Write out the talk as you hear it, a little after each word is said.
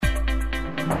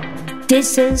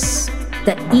This is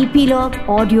the Epilogue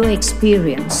audio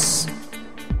experience.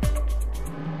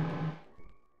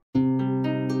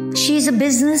 She is a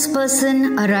business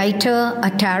person, a writer, a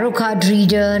tarot card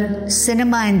reader,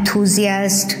 cinema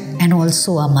enthusiast, and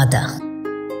also a mother.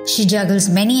 She juggles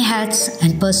many hats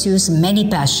and pursues many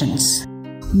passions.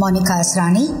 Monica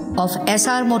Asrani of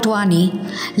SR Motwani,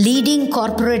 leading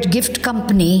corporate gift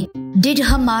company, did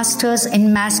her master's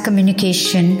in mass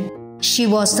communication. She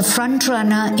was the front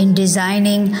runner in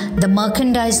designing the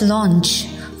merchandise launch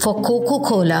for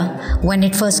Coca-Cola when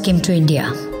it first came to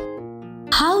India.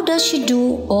 How does she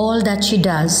do all that she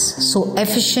does so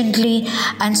efficiently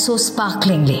and so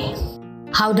sparklingly?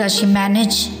 How does she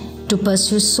manage to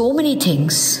pursue so many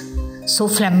things so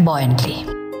flamboyantly?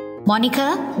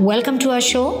 Monica, welcome to our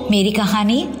show, Meri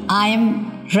Kahani. I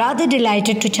am rather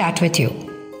delighted to chat with you.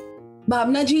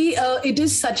 Bhavna ji, it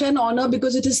is such an honor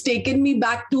because it has taken me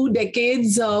back 2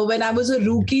 decades when I was a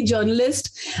rookie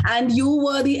journalist, and you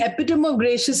were the epitome of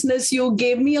graciousness. You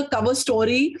gave me a cover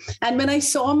story, and when I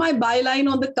saw my byline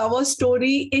on the cover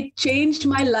story, it changed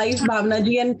my life, Bhavna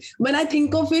ji. And when I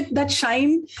think of it, that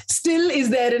shine still is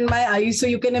there in my eyes. So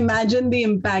you can imagine the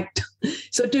impact.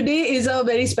 So today is a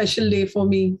very special day for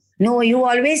me. No, you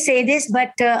always say this,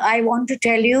 but I want to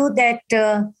tell you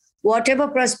that whatever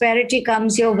prosperity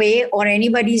comes your way or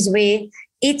anybody's way,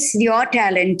 it's your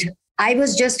talent. I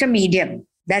was just a medium.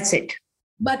 That's it.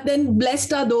 But then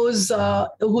blessed are those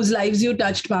whose lives you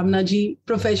touched, Bhavna ji,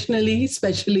 professionally,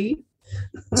 especially.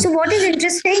 So what is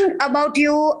interesting about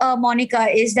you, Monica,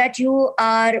 is that you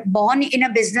are born in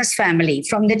a business family.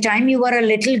 From the time you were a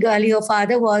little girl, your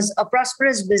father was a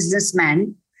prosperous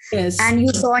businessman. Yes. And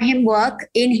you saw him work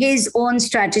in his own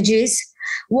strategies.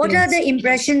 What are the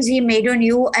impressions he made on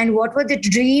you, and what were the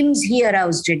dreams he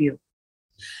aroused in you?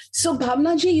 So,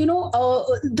 Bhavna ji,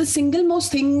 the single most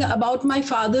thing about my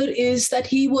father is that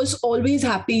he was always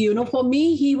happy. For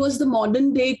me, he was the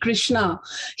modern day Krishna.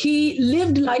 He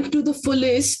lived life to the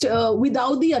fullest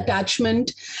without the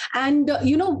attachment. And,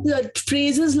 the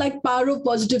phrases like power of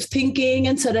positive thinking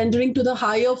and surrendering to the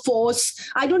higher force.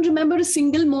 I don't remember a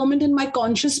single moment in my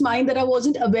conscious mind that I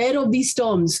wasn't aware of these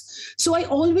terms. So I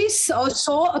always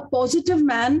saw a positive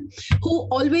man who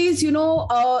always,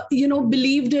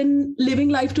 believed in living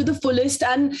life to the fullest.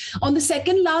 And on the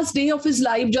second last day of his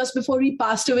life, just before he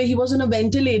passed away, he was on a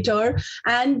ventilator,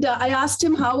 and I asked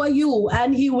him, "How are you?"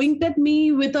 And he winked at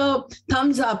me with a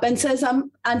thumbs up and says,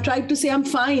 and tried to say, "I'm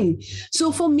fine."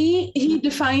 So for me, he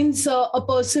defines a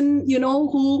person,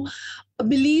 who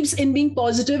believes in being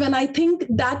positive. And I think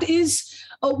that is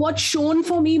what shone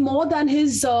for me more than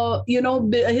his,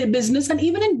 his business, and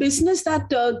even in business that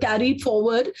carried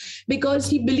forward, because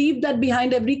he believed that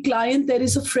behind every client there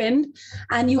is a friend,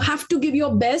 and you have to give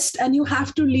your best, and you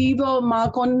have to leave a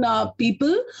mark on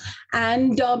people,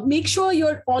 and make sure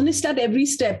you're honest at every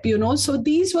step. So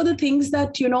these were the things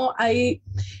that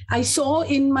I saw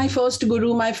in my first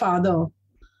guru, my father.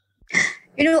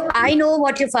 I know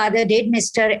what your father did,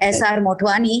 Mr. S.R.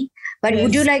 Motwani, but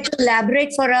would you like to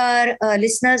elaborate for our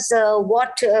listeners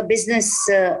what business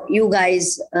you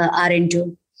guys are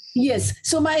into? Yes.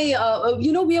 So we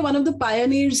are one of the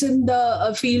pioneers in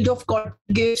the field of corporate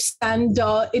gifts. And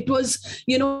it was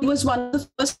one of the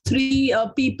first 3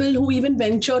 people who even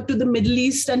ventured to the Middle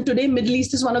East. And today, Middle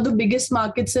East is one of the biggest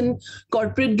markets in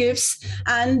corporate gifts.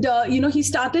 And, he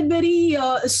started very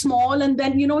small. And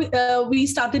then, we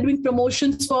started doing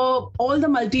promotions for all the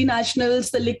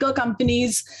multinationals, the liquor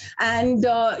companies. And,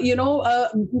 at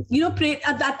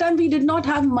that time, we did not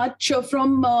have much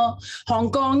from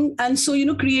Hong Kong. And so,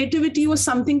 creativity was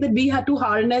something that we had to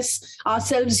harness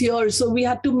ourselves here. So we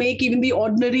had to make even the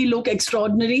ordinary look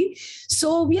extraordinary.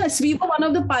 So yes, we were one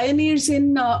of the pioneers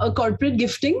in corporate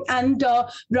gifting, and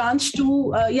branched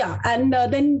to,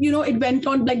 then, it went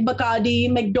on like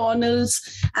Bacardi, McDonald's,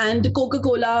 and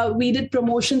Coca-Cola. We did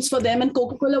promotions for them, and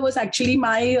Coca-Cola was actually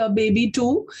my baby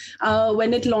too.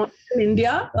 When it launched in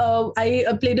India, I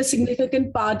played a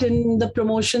significant part in the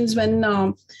promotions when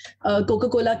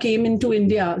Coca-Cola came into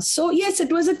India. So yes,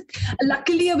 it was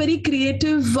luckily a very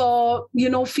creative,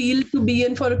 field to be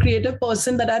in for a creative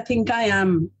person that I think I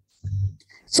am.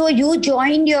 So you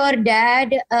joined your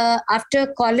dad after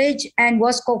college, and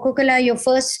was Coca-Cola your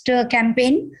first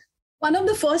campaign? One of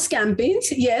the first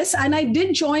campaigns, yes. And I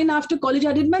did join after college.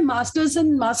 I did my master's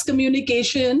in mass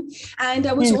communication, and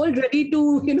I was all ready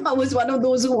to, I was one of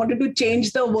those who wanted to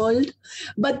change the world.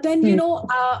 But then,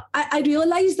 I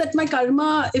realized that my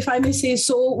karma, if I may say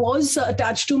so, was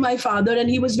attached to my father,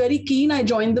 and he was very keen I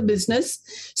joined the business.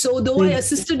 So though I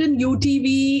assisted in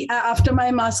UTV after my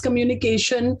mass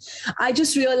communication, I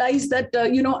just realized that,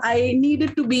 I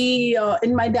needed to be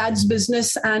in my dad's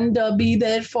business and be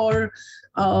there for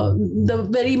the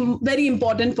very, very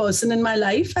important person in my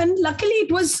life. And luckily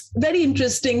it was very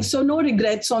interesting. So no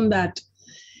regrets on that.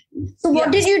 So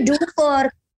what did you do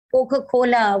for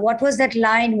Coca-Cola? What was that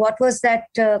line? What was that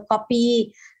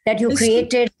copy that you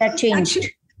created that changed?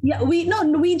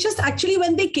 We just actually,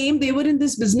 when they came, they were in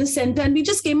this business center, and we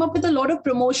just came up with a lot of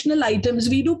promotional items.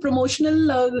 We do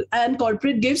promotional and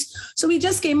corporate gifts. So we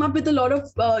just came up with a lot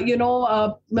of,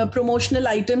 promotional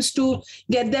items to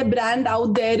get their brand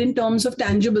out there in terms of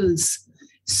tangibles.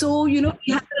 So, we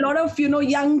had a lot of,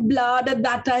 young blood at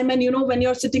that time. And, when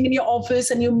you're sitting in your office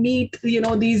and you meet,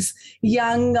 these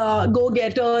young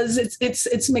go-getters,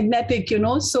 it's magnetic,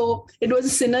 So it was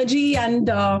a synergy, and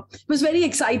it was very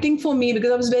exciting for me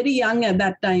because I was very young at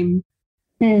that time.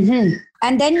 Mm-hmm.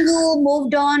 And then you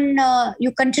moved on,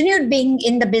 you continued being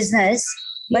in the business,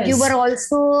 but you were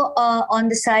also on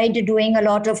the side doing a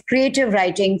lot of creative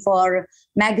writing for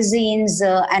magazines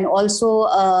and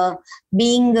also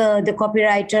being the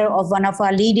copywriter of one of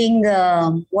our leading,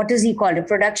 what is he called? A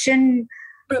production?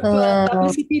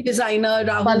 Publicity designer,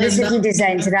 Rahul Publicity Nanda.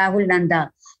 Designs, Rahul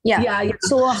Nanda. Yeah.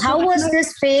 So how was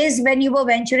this phase when you were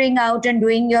venturing out and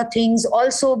doing your things,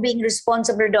 also being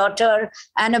responsible daughter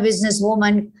and a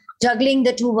businesswoman, juggling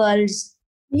the two worlds?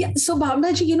 Yeah. So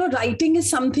Bhavna ji, writing is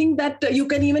something that you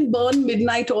can even burn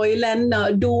midnight oil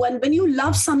and do. And when you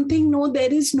love something,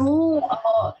 there is no,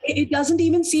 it doesn't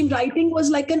even seem, writing was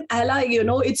like an ally,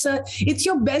 it's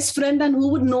your best friend, and who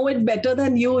would know it better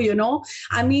than you,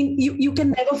 I mean, you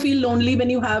can never feel lonely when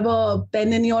you have a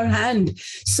pen in your hand.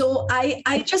 So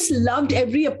I just loved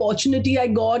every opportunity I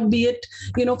got, be it,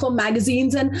 for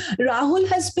magazines. And Rahul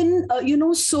has been,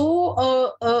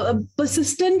 so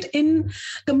persistent in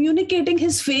communicating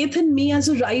his faith in me as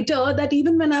a writer, that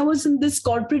even when I was in this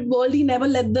corporate world, he never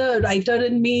let the writer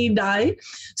in me die.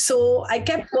 So I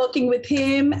kept working with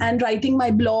him and writing my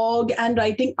blog and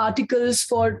writing articles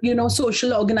for,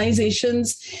 social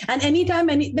organizations. And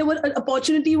anytime there were an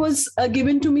opportunity was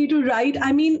given to me to write,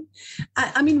 I mean,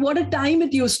 what a time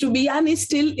it used to be, and it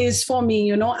still is for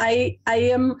me. I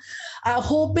am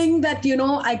hoping that,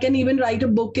 I can even write a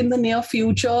book in the near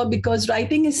future, because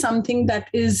writing is something that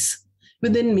is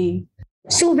within me.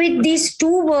 So with these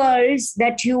two worlds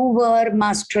that you were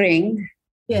mastering,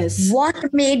 yes, what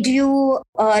made you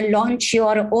launch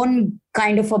your own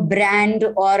kind of a brand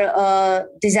or a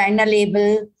designer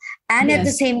label, and at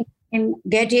the same time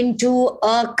get into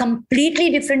a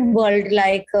completely different world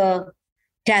like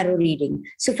tarot reading?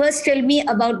 So first tell me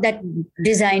about that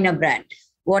designer brand.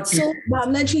 So,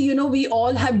 Bhavna ji, we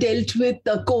all have dealt with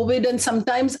COVID, and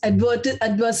sometimes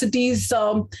adversities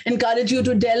encourage you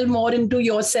to delve more into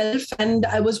yourself. And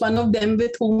I was one of them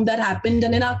with whom that happened.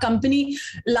 And in our company,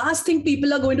 last thing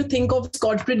people are going to think of is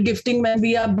corporate gifting when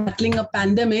we are battling a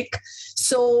pandemic.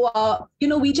 So,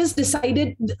 we just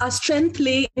decided our strength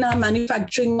lay in our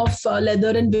manufacturing of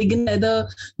leather and vegan leather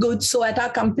goods. So at our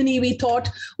company, we thought,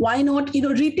 why not,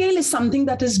 retail is something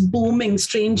that is booming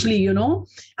strangely,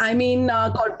 I mean,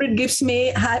 corporate gifts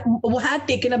had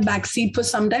taken a backseat for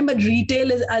some time, but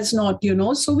retail is not,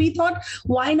 So we thought,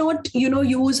 why not,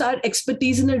 use our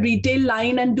expertise in a retail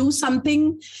line and do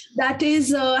something that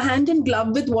is hand in glove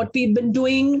with what we've been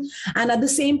doing. And at the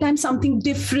same time, something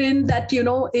different that,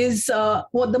 is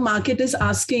what the market is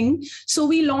asking. So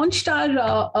we launched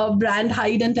our brand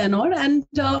Hide and Tenor, and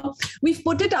we've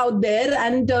put it out there,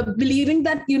 and believing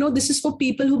that, this is for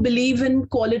people who believe in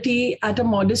quality at a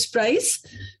modest price.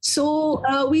 So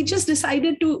we just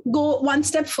decided to go one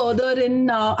step further in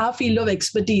our field of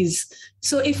expertise.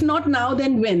 So if not now,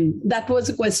 then when? That was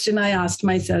a question I asked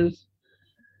myself.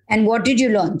 And what did you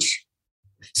launch?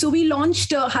 So we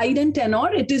launched Hide and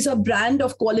Tenor. It is a brand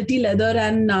of quality leather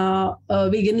and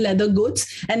vegan leather goods.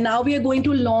 And now we are going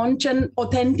to launch an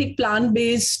authentic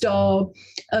plant-based,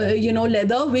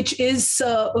 leather, which is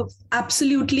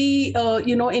absolutely,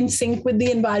 in sync with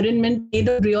the environment, made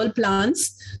of real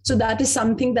plants. So that is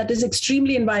something that is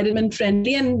extremely environment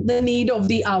friendly and the need of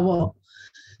the hour.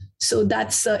 So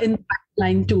that's in the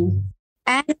pipeline too.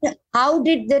 And how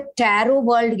did the tarot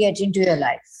world get into your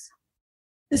life?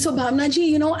 So Bhavna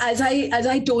ji, as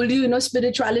I told you,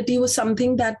 spirituality was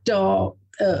something that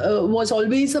was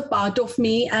always a part of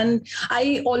me, and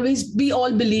we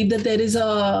all believe that there is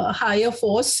a higher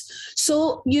force.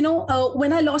 So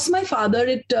when I lost my father,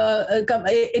 it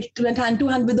went hand to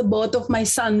hand with the birth of my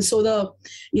son. So the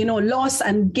loss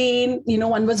and gain,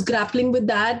 one was grappling with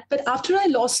that. But after I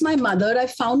lost my mother, I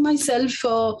found myself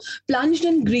plunged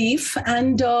in grief,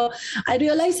 and I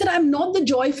realized that I'm not the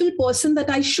joyful person that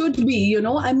I should be.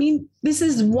 This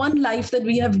is one life that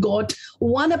we have got,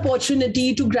 one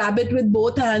opportunity to grab it with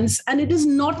both hands, and it is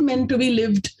not meant to be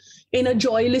lived in a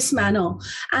joyless manner.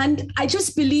 And I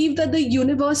just believe that the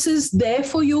universe is there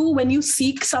for you when you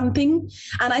seek something.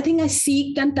 And I think I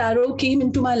seeked, and tarot came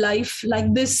into my life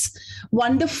like this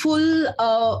wonderful,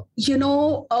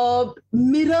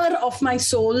 mirror of my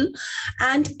soul.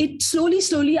 And it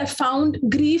slowly, I found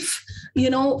grief,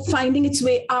 finding its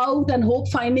way out, and hope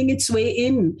finding its way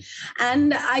in.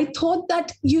 And I thought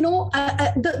that,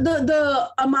 the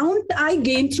amount I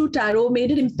gained through tarot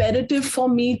made it imperative for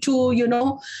me to,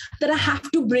 that I have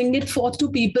to bring it forth to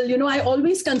people. I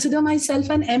always consider myself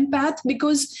an empath,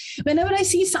 because whenever I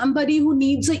see somebody who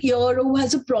needs a ear or who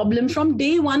has a problem, from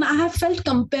day one, I have felt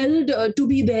compelled to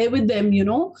be there with them,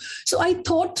 So I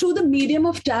thought through the medium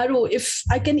of tarot, if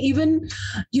I can even,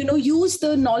 use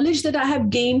the knowledge that I have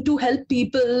gained to help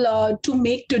people to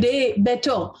make today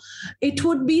better, it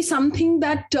would be something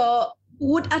that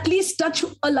would at least touch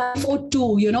a life or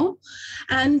two,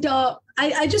 And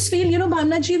I just feel,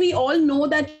 Bhavna ji, we all know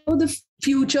that the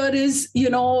future is,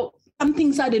 some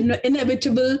things are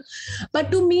inevitable.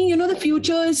 But to me, the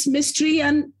future is mystery,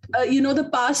 and, the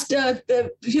past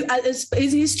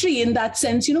is history in that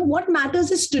sense. What matters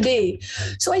is today.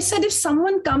 So I said, if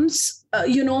someone comes,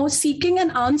 seeking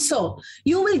an answer,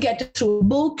 you will get it through a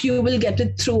book, you will get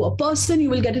it through a person, you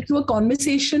will get it through a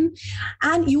conversation,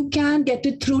 and you can get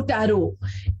it through tarot.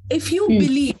 If you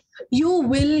believe, you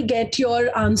will get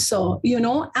your answer,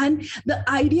 and the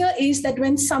idea is that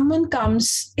when someone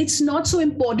comes, it's not so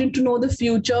important to know the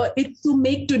future. It's to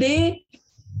make today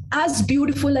as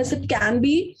beautiful as it can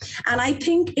be. And I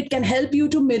think it can help you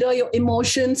to mirror your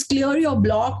emotions, clear your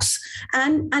blocks,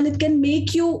 and it can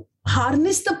make you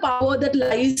harness the power that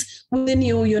lies within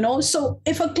you, So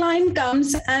if a client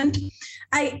comes and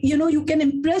you can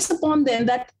impress upon them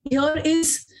that here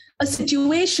is a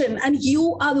situation and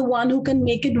you are the one who can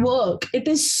make it work. It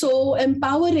is so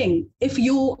empowering if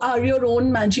you are your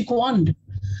own magic wand.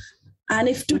 And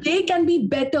if today can be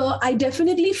better, I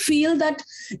definitely feel that,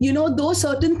 though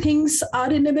certain things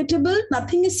are inevitable,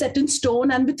 nothing is set in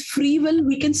stone. And with free will,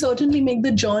 we can certainly make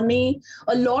the journey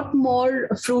a lot more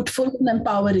fruitful and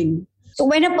empowering. So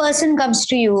when a person comes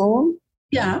to you,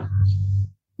 yeah,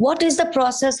 what is the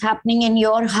process happening in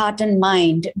your heart and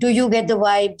mind? Do you get the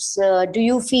vibes? Do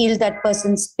you feel that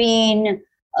person's pain?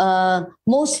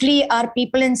 Mostly are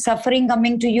people in suffering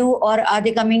coming to you, or are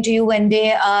they coming to you when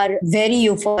they are very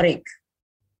euphoric?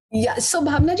 Yeah. So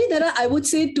Bhavna ji, there are, I would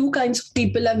say, two kinds of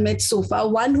people I've met so far.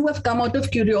 One who have come out of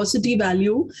curiosity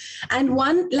value, and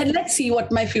one, let's see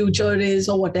what my future is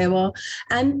or whatever.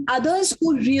 And others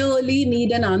who really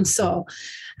need an answer.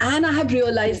 And I have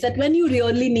realized that when you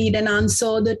really need an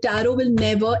answer, the tarot will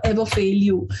never, ever fail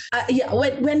you.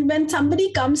 When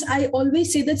somebody comes, I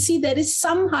always say that, see, there is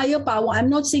some higher power. I'm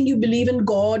not saying you believe in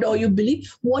God or you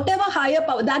believe whatever higher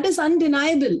power, that is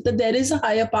undeniable that there is a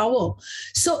higher power.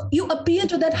 So you appeal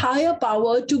to that higher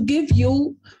power to give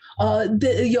you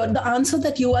the answer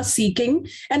that you are seeking.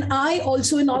 And I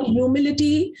also, in all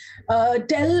humility,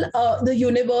 tell the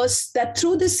universe that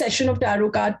through this session of tarot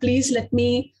card, please let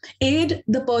me aid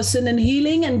the person in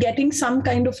healing and getting some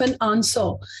kind of an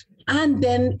answer. And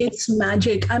then it's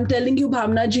magic. I'm telling you,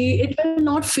 Bhavna ji, it will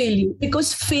not fail you,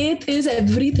 because faith is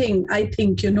everything, I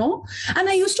think, And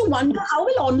I used to wonder, how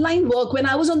will online work? When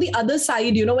I was on the other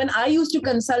side, when I used to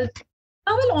consult,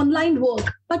 how will online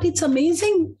work? But it's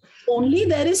amazing. Only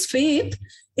there is faith.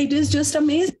 It is just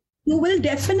amazing. You will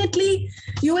definitely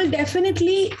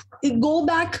go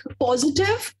back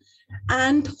positive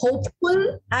and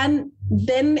hopeful. And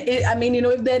then,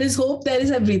 if there is hope, there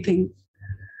is everything.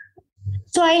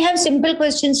 So I have simple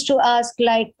questions to ask,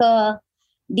 like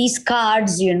these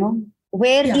cards,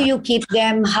 where do you keep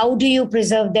them? How do you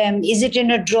preserve them? Is it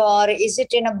in a drawer? Is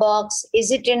it in a box?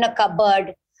 Is it in a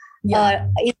cupboard? Yeah.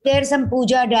 Is there some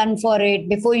puja done for it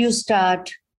before you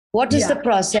start? What is the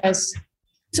process?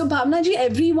 So Bhavna ji,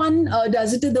 everyone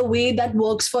does it in the way that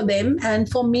works for them. And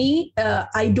for me,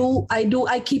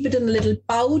 I keep it in a little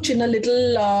pouch, in a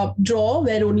little drawer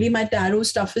where only my tarot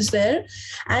stuff is there.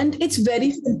 And it's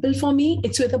very simple for me.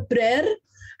 It's with a prayer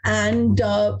and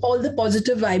all the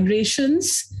positive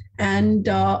vibrations. and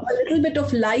a little bit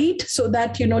of light, so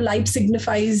that, light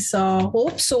signifies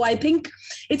hope. So I think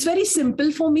it's very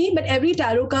simple for me, but every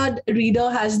tarot card reader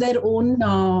has their own,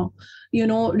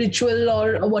 ritual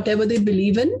or whatever they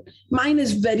believe in. Mine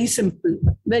is very simple,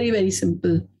 very, very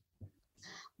simple.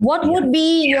 What would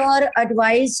be your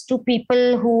advice to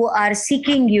people who are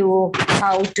seeking you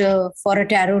out for a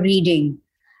tarot reading?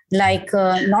 Like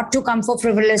not to come for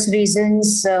frivolous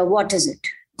reasons. What is it?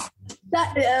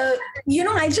 That,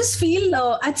 I just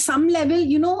feel at some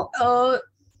level,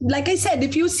 like I said,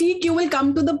 if you seek, you will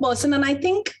come to the person. And I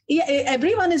think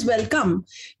everyone is welcome.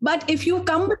 But if you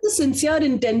come with a sincere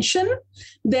intention,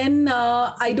 then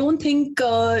I don't think,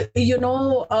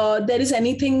 there is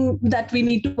anything that we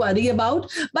need to worry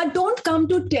about. But don't come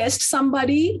to test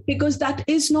somebody, because that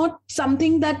is not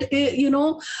something that,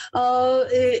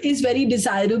 is very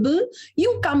desirable.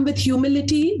 You come with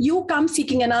humility. You come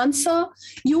seeking an answer.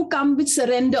 You come with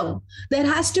surrender. There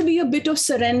has to be a bit of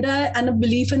surrender and a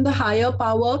belief in the higher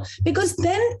power, because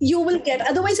then you will get,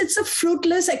 otherwise it's a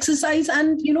fruitless exercise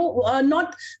and,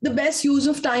 not the best use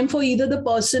of time for either the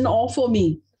person or for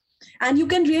me. And you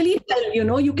can really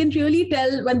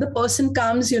tell, when the person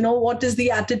comes, what is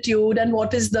the attitude and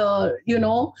what is the,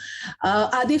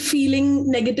 are they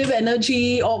feeling negative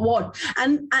energy or what?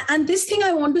 And this thing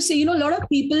I want to say, a lot of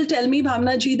people tell me,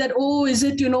 Bhavna ji, that, oh, is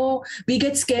it, we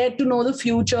get scared to know the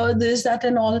future, this, that,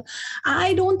 and all.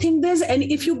 I don't think there's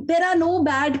any, there are no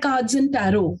bad cards in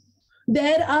tarot.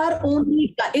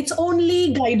 It's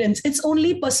only guidance. It's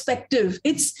only perspective.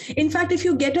 In fact, if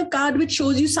you get a card which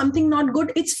shows you something not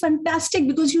good, it's fantastic,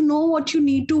 because you know what you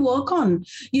need to work on,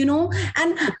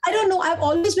 and I don't know, I've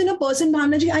always been a person,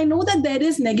 Bhavnaji, I know that there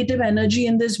is negative energy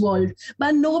in this world,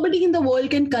 but nobody in the world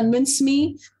can convince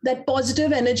me that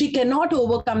positive energy cannot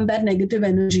overcome that negative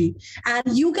energy.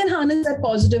 And you can harness that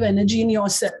positive energy in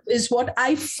yourself, is what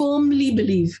I firmly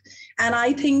believe. And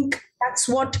I think that's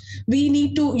what we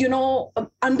need to,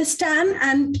 understand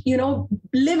and,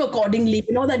 live accordingly,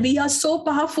 that we are so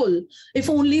powerful. If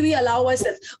only we allow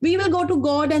ourselves, we will go to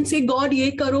God and say, God,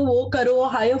 ye karo, wo karo, or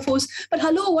higher force. But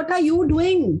hello, what are you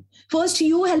doing? First,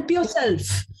 you help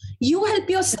yourself. You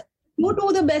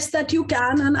do the best that you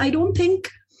can. And I don't think,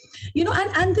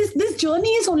 and this journey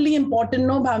is only important,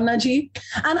 no, Bhavna ji.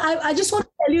 And I just want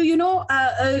to tell you,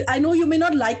 I know you may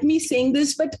not like me saying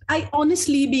this, but I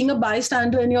honestly, being a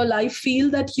bystander in your life, feel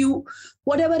that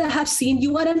whatever I have seen,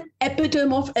 you are an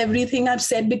epitome of everything I've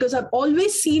said, because I've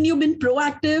always seen you been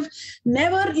proactive,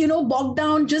 never, bogged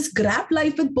down, just grab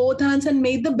life with both hands and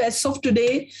made the best of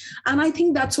today. And I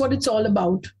think that's what it's all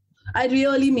about. I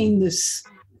really mean this.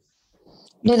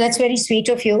 No, that's very sweet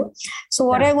of you. So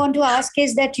what I want to ask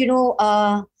is that,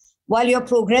 while you're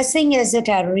progressing as a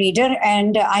tarot reader,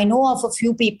 and I know of a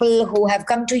few people who have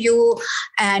come to you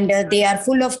and they are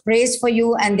full of praise for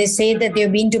you, and they say that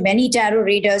they've been to many tarot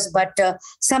readers, but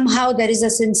somehow there is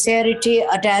a sincerity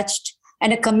attached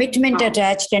and a commitment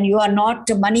attached, and you are not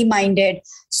money-minded.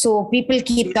 So people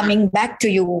keep coming back to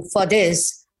you for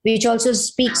this, which also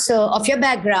speaks of your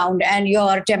background and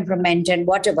your temperament and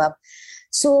whatever.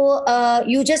 So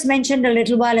you just mentioned a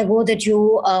little while ago that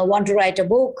you want to write a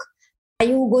book. Are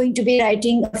you going to be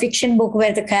writing a fiction book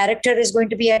where the character is going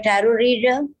to be a tarot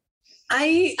reader?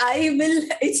 I will.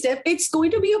 It's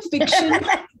going to be a fiction.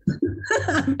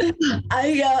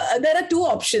 There are two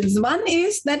options. One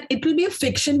is that it will be a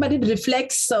fiction, but it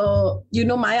reflects,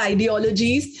 my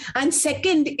ideologies. And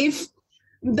second, if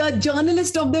the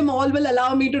journalist of them all will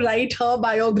allow me to write her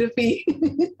biography.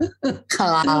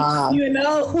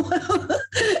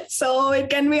 So it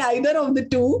can be either of the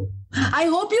two. I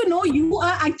hope you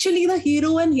are actually the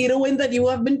hero and heroine that you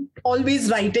have been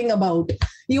always writing about.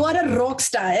 You are a rock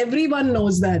star. Everyone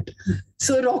knows that.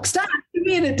 So rock star has to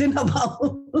be written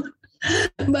about.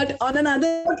 But on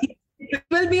another, it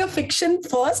will be a fiction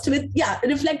first with,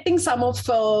 reflecting some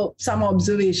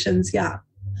observations. Yeah.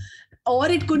 Or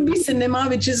it could be cinema,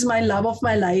 which is my love of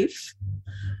my life.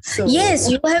 So, yes,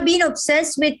 you have been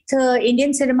obsessed with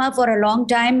Indian cinema for a long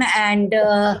time, and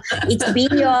it's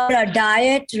been your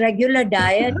regular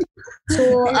diet.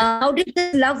 So how did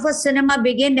this love for cinema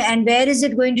begin, and where is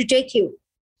it going to take you?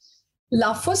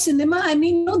 Love for cinema. I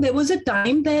mean, there was a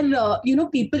time there,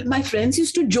 people, my friends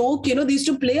used to joke, they used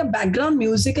to play a background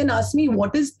music and ask me,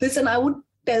 what is this? And I would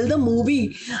tell the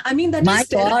movie. I mean, that My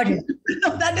God.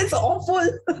 That is awful.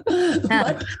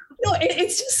 But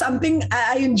it's just something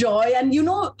I enjoy. And,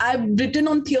 I've written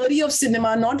on theory of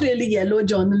cinema, not really yellow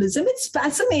journalism. It's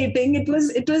fascinating. It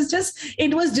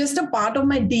was just a part of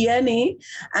my DNA.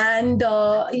 And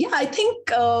I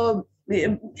think,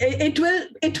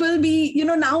 it will be,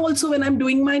 now also when I'm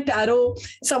doing my tarot,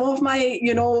 some of my,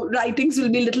 writings will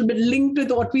be a little bit linked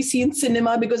with what we see in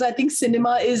cinema, because I think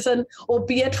cinema is an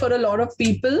opiate for a lot of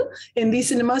people in the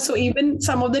cinema. So even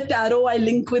some of the tarot I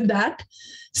link with that.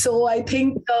 So I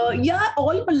think,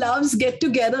 all your loves get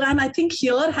together. And I think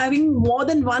here having more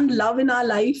than one love in our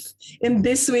life in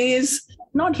this way is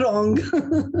not wrong.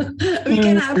 We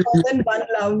can have more than one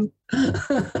love.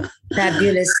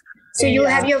 Fabulous. So you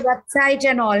have your website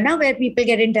and all now, where people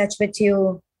get in touch with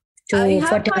you. I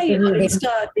have my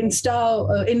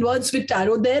Insta In Words with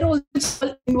Tarot. They're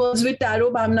also In Words with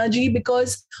Tarot, Bhavna ji,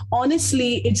 because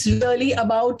honestly, it's really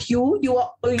about you. You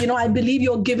are, I believe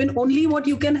you're given only what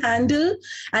you can handle.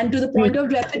 And to the point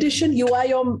of repetition, you are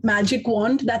your magic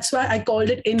wand. That's why I called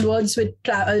it In Words with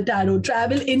Tarot.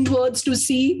 Travel inwards to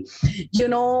see,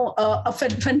 a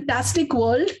fantastic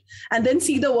world, and then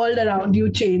see the world around you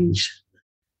change.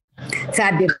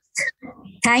 Fabulous.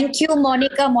 Thank you,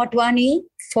 Monica Motwani,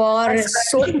 for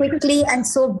so quickly and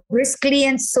so briskly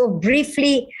and so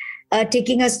briefly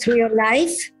taking us through your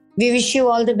life. We wish you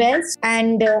all the best.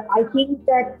 And I think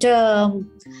that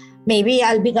maybe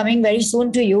I'll be coming very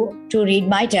soon to you to read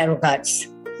my tarot cards.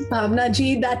 Bhavna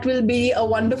ji, that will be a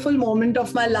wonderful moment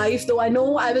of my life, though I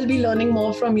know I will be learning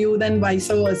more from you than vice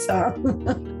versa.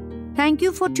 Thank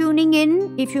you for tuning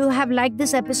in. If you have liked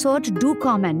this episode, do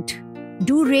comment.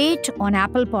 Do rate on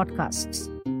Apple Podcasts.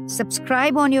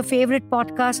 Subscribe on your favorite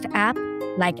podcast app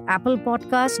like Apple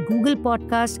Podcasts, Google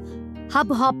Podcasts,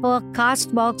 Hubhopper,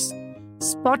 Castbox,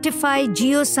 Spotify,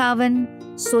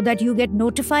 JioSaavn, so that you get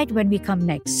notified when we come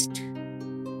next.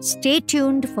 Stay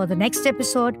tuned for the next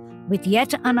episode with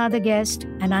yet another guest,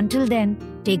 and until then,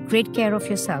 take great care of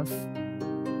yourself.